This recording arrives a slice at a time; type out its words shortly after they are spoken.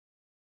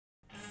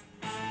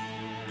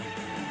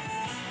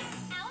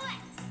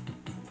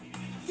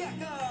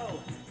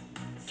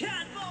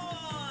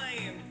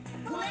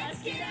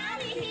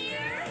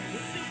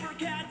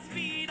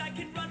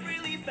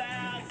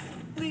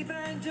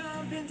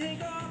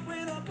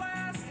with a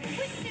blast.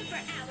 With super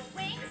owl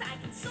wings, I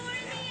can soar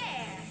in the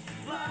air.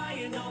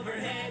 Flying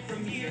overhead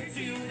from here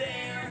to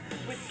there.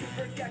 With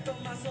super gecko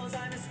muscles,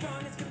 I'm as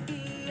strong as can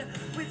be.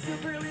 With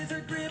super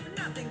lizard grip,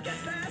 nothing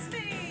gets past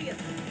me.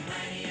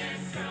 Mighty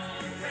and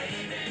strong,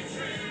 brave and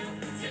true.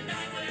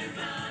 Tonight we're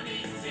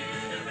coming to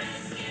the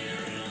rescue.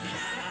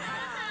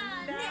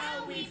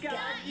 Now we've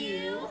got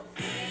you.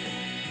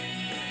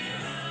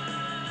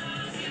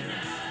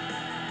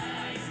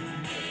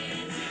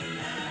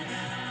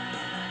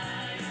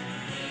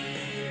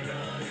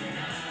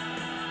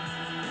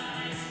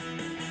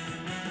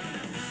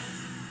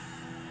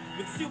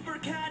 With super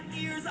cat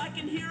ears, I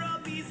can hear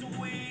up these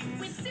wings.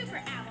 With super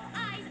owl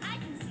eyes, I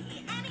can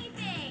see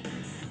anything.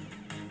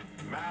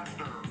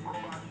 Master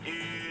Robot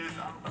is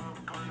out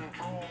of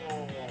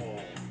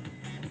control.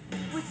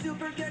 With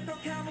super gecko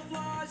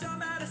camouflage,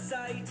 I'm out of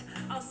sight.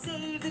 I'll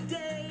save the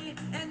day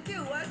and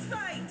do what's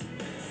right.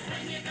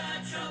 When you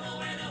got trouble,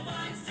 we're the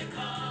ones to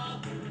call.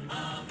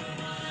 All for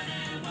one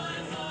and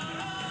one for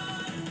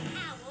all.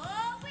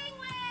 Owl wing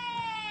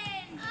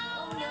wing!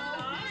 Oh no,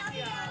 not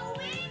the owl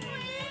wing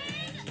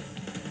wing!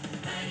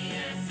 Mighty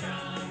and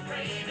strong,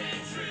 brave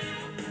and true.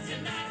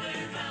 Tonight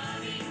we're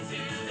coming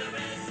to the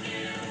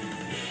rescue.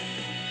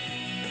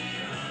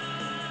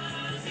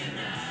 Heroes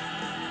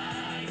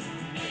unite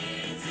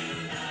into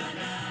the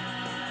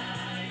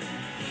night.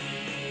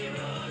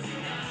 Heroes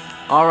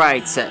unite.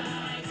 Alright, so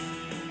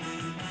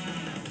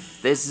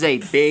this is a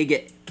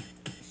big,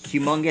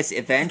 humongous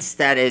event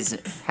that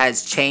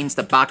has changed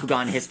the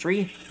Bakugan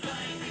history.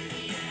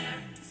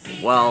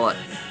 Well,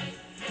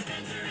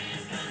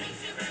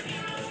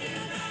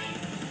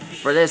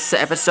 for this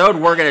episode,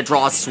 we're going to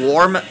draw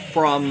Swarm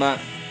from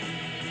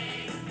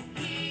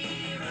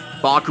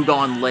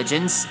Bakugan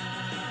Legends.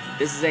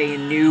 This is a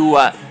new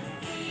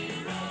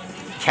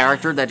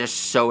character that just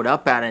showed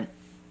up on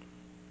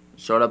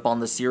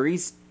the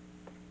series.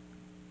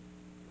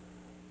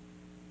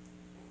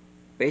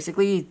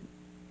 Basically,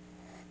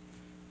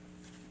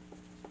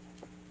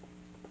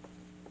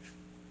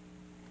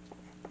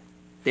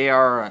 they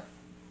are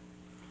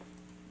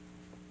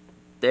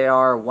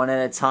one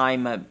at a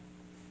time.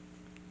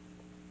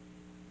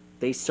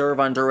 They serve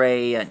under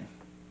a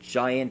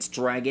giant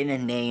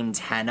dragon named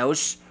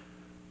Hanos,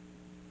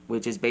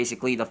 which is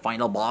basically the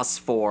final boss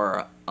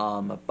for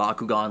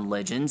Bakugan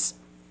Legends.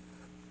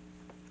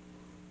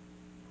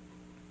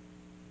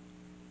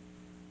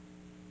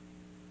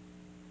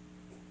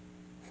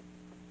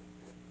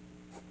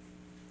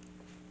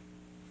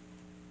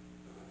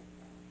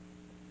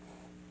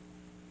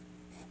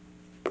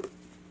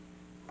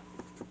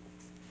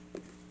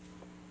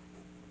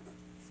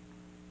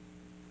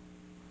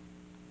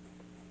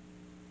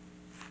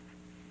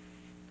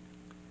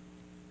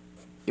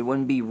 It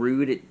wouldn't be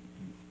rude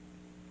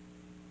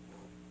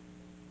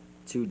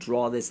to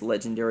draw this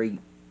legendary,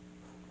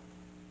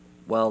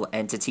 well,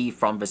 entity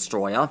from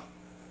Vestroia.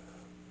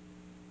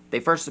 They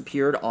first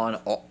appeared on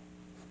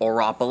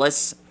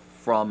Oropolis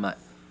from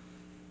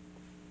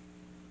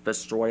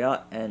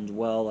Vestroia, and,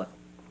 well,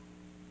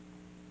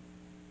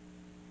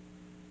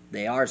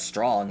 they are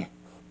strong.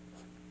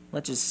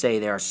 Let's just say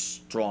they are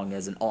strong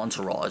as an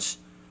entourage.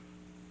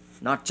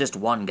 Not just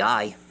one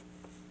guy.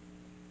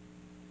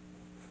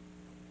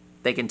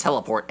 They can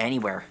teleport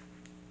anywhere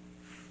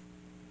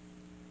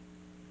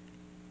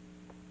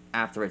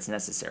after it's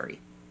necessary.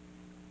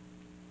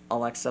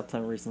 Alexa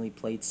recently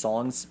played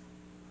songs.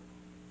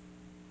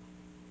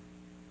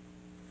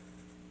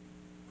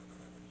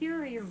 Here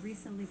are your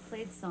recently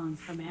played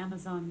songs from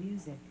Amazon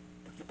Music.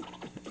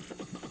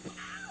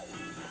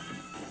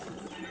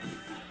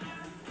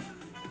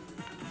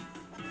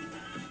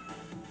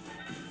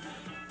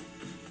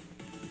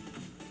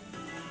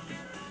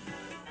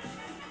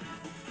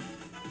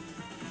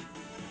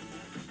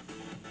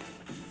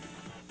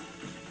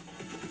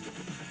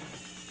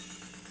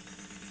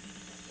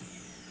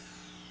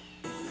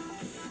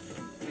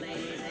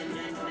 Ladies and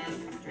gentlemen,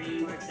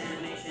 DreamWorks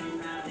Animation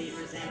proudly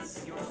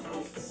presents your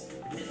hosts,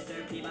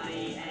 Mr.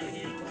 Peabody and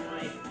his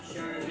boy,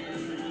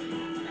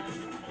 Sherman.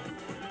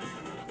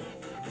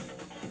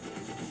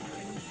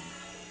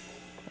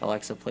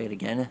 Alexa, play it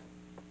again.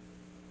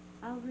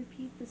 I'll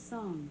repeat the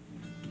song.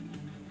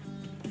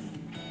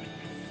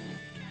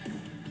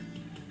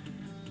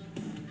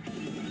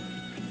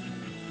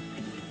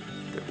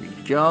 There we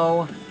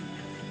go.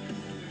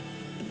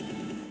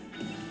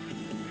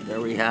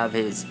 There we have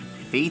his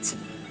feet.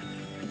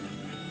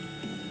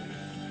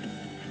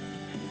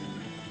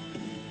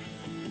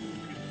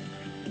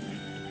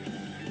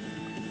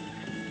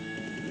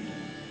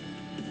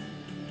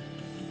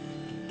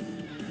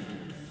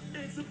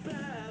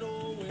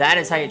 That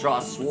is how you draw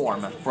a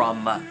Swarm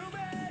from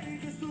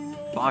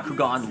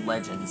Bakugan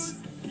Legends.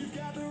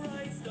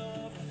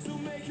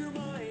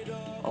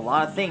 A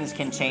lot of things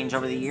can change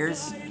over the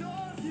years,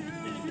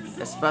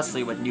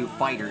 especially with new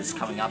fighters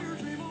coming up.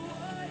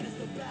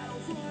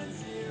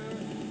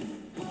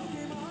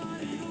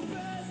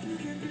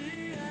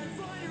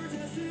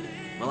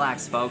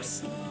 Relax,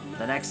 folks.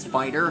 The next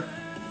fighter,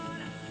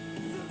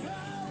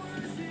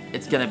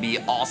 it's gonna be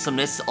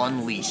Awesomeness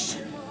Unleashed.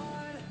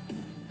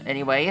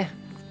 Anyway,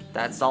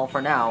 that's all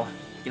for now.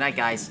 Good night,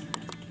 guys.